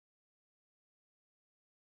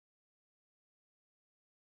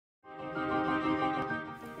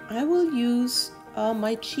I will use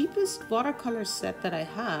my cheapest watercolor set that I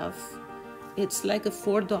have. It's like a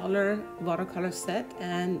 $4 watercolor set,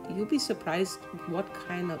 and you'll be surprised what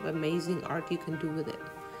kind of amazing art you can do with it.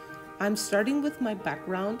 I'm starting with my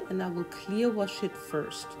background and I will clear wash it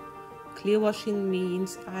first. Clear washing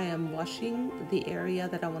means I am washing the area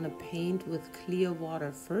that I want to paint with clear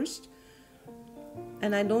water first.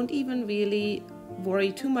 And I don't even really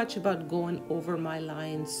worry too much about going over my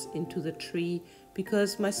lines into the tree,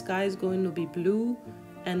 because my sky is going to be blue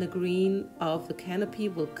and the green of the canopy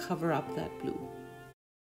will cover up that blue.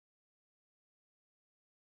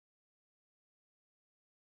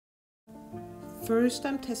 First,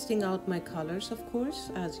 I'm testing out my colors, of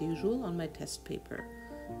course, as usual on my test paper.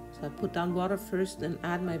 So I put down water first and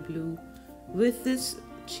add my blue. With this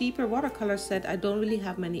cheaper watercolor set, I don't really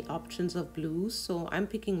have many options of blues, so I'm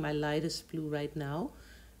picking my lightest blue right now.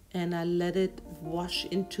 And I let it wash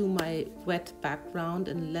into my wet background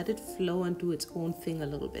and let it flow and do its own thing a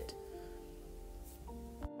little bit.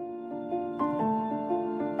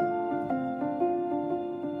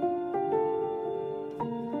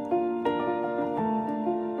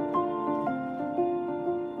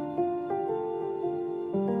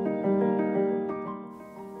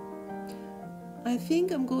 I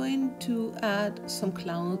think I'm going to add some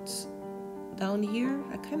clouds down here.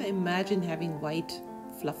 I kind of imagine having white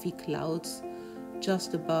fluffy clouds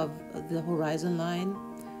just above the horizon line.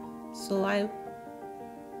 So I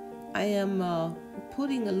am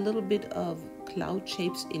putting a little bit of cloud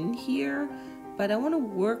shapes in here, but I want to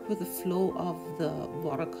work with the flow of the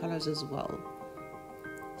watercolors as well.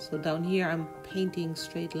 So down here I'm painting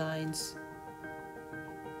straight lines.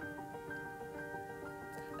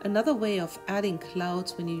 Another way of adding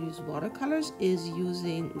clouds when you use watercolors is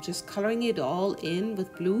just coloring it all in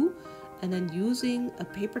with blue and then using a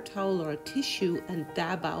paper towel or a tissue and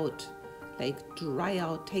dab out, like dry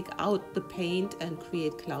out, take out the paint and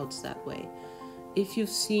create clouds that way. If you've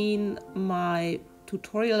seen my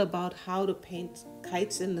tutorial about how to paint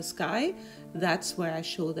kites in the sky, that's where I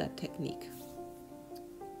show that technique.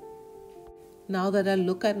 Now that I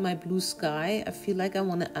look at my blue sky, I feel like I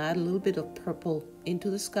want to add a little bit of purple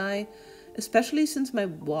into the sky, especially since my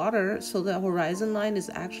water, so the horizon line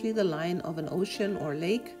is actually the line of an ocean or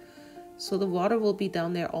lake. So the water will be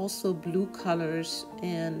down there also blue colors,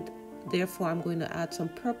 and therefore I'm going to add some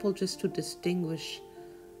purple just to distinguish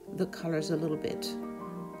the colors a little bit.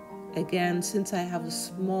 Again, since I have a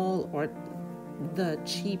small or the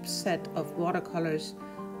cheap set of watercolors,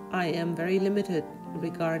 I am very limited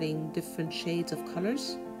regarding different shades of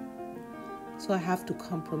colors, so I have to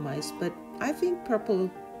compromise, but I think purple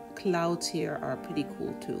clouds here are pretty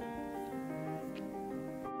cool too.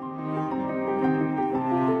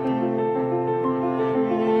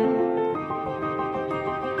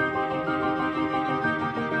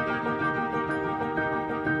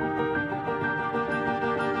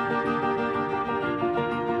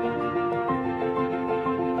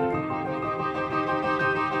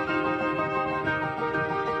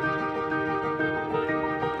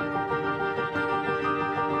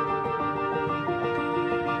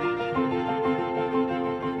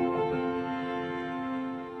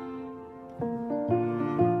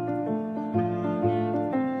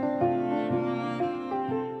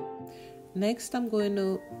 Next, I'm going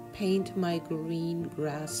to paint my green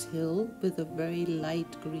grass hill with a very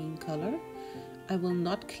light green color. I will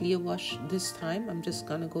not clear wash this time. I'm just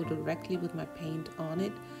going to go directly with my paint on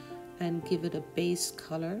it and give it a base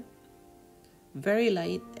color. Very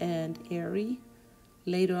light and airy.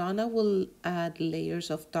 Later on, I will add layers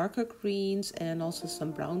of darker greens and also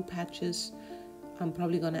some brown patches. I'm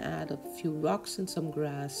probably going to add a few rocks and some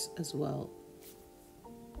grass as well.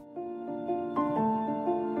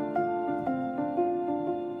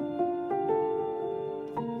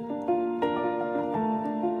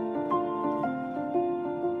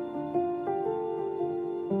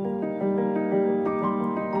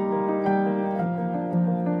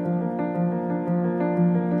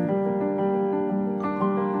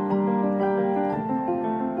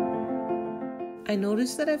 I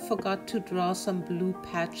noticed that I forgot to draw some blue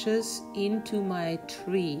patches into my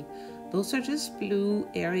tree. Those are just blue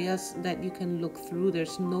areas that you can look through.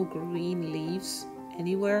 There's no green leaves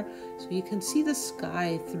anywhere, so you can see the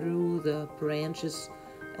sky through the branches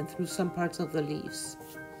and through some parts of the leaves.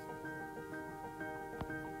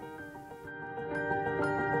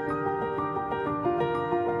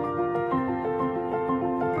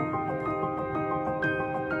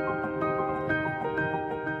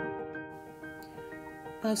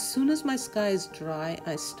 As soon as my sky is dry,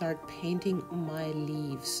 I start painting my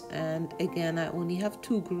leaves. And again, I only have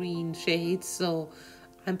two green shades, so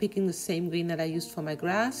I'm picking the same green that I used for my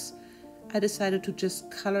grass. I decided to just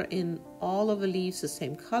color in all of the leaves the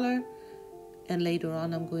same color, and later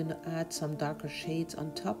on I'm going to add some darker shades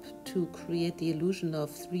on top to create the illusion of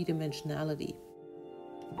three-dimensionality.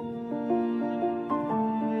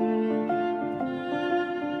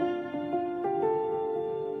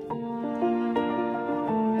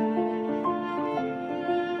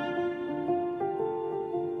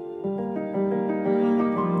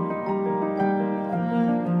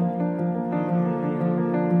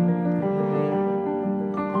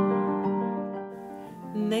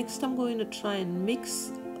 Next, I'm going to try and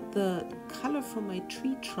mix the color from my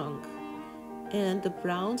tree trunk, and the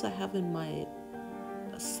browns I have in my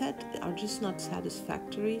set are just not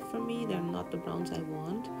satisfactory for me. They're not the browns I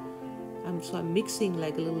want. So I'm mixing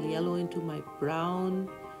like a little yellow into my brown.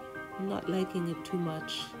 I'm not liking it too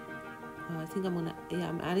much. I think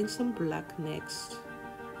I'm adding some black next.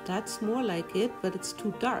 That's more like it, but it's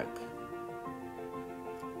too dark.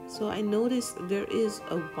 So I noticed there is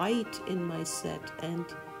a white in my set, and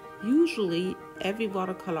usually every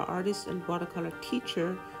watercolor artist and watercolor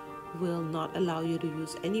teacher will not allow you to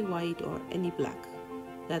use any white or any black.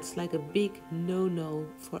 That's like a big no-no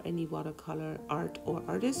for any watercolor art or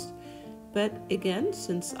artist. But again,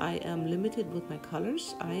 since I am limited with my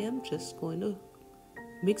colors, I am just going to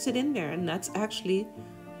mix it in there, and that's actually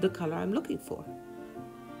the color I'm looking for.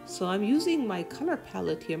 So I'm using my color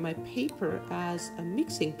palette here, my paper, as a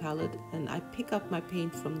mixing palette, and I pick up my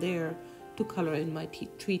paint from there to color in my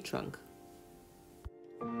tree trunk.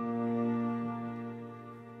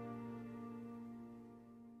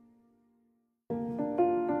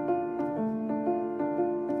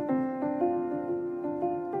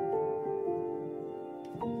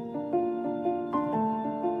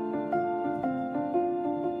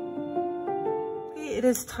 It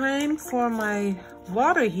is time for my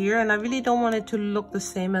water here, and I really don't want it to look the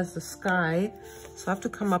same as the sky, so I have to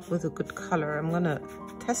come up with a good color. I'm gonna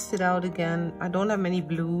test it out again. I don't have many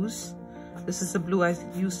blues. This is the blue I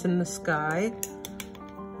used in the sky.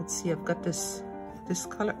 Let's see, I've got this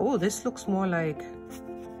color. Oh, this looks more like,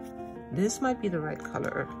 this might be the right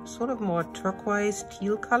color. Sort of more turquoise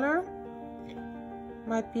teal color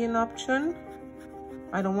might be an option.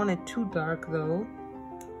 I don't want it too dark though.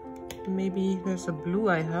 Maybe there's a blue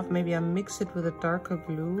I have. Maybe I mix it with a darker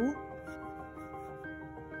blue.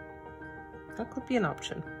 That could be an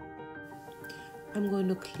option. I'm going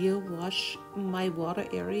to clear wash my water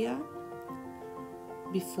area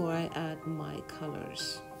before I add my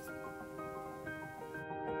colors.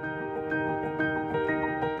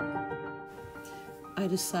 I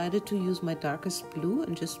decided to use my darkest blue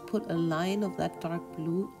and just put a line of that dark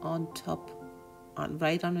blue on top,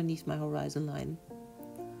 right underneath my horizon line.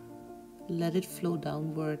 Let it flow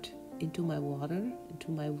downward into my water,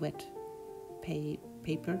 into my wet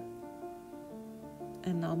paper.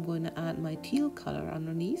 And now I'm going to add my teal color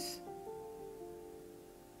underneath.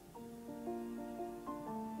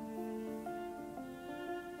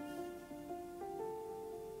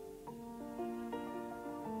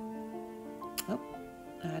 Oh,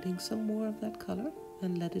 adding some more of that color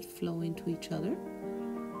and let it flow into each other.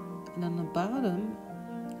 And on the bottom,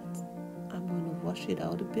 I'm going to wash it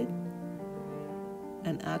out a bit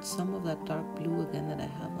and add some of that dark blue again that I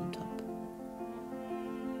have on top.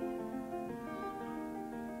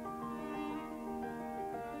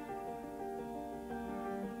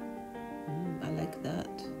 I like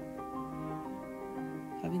that.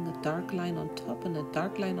 Having a dark line on top and a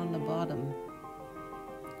dark line on the bottom.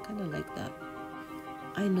 Kind of like that.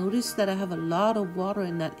 I noticed that I have a lot of water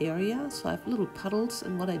in that area, so I have little puddles,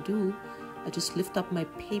 and what I do, I just lift up my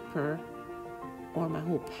paper or my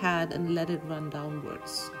whole pad and let it run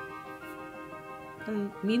downwards.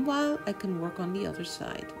 And meanwhile, I can work on the other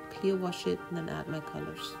side, clear wash it, and then add my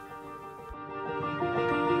colors.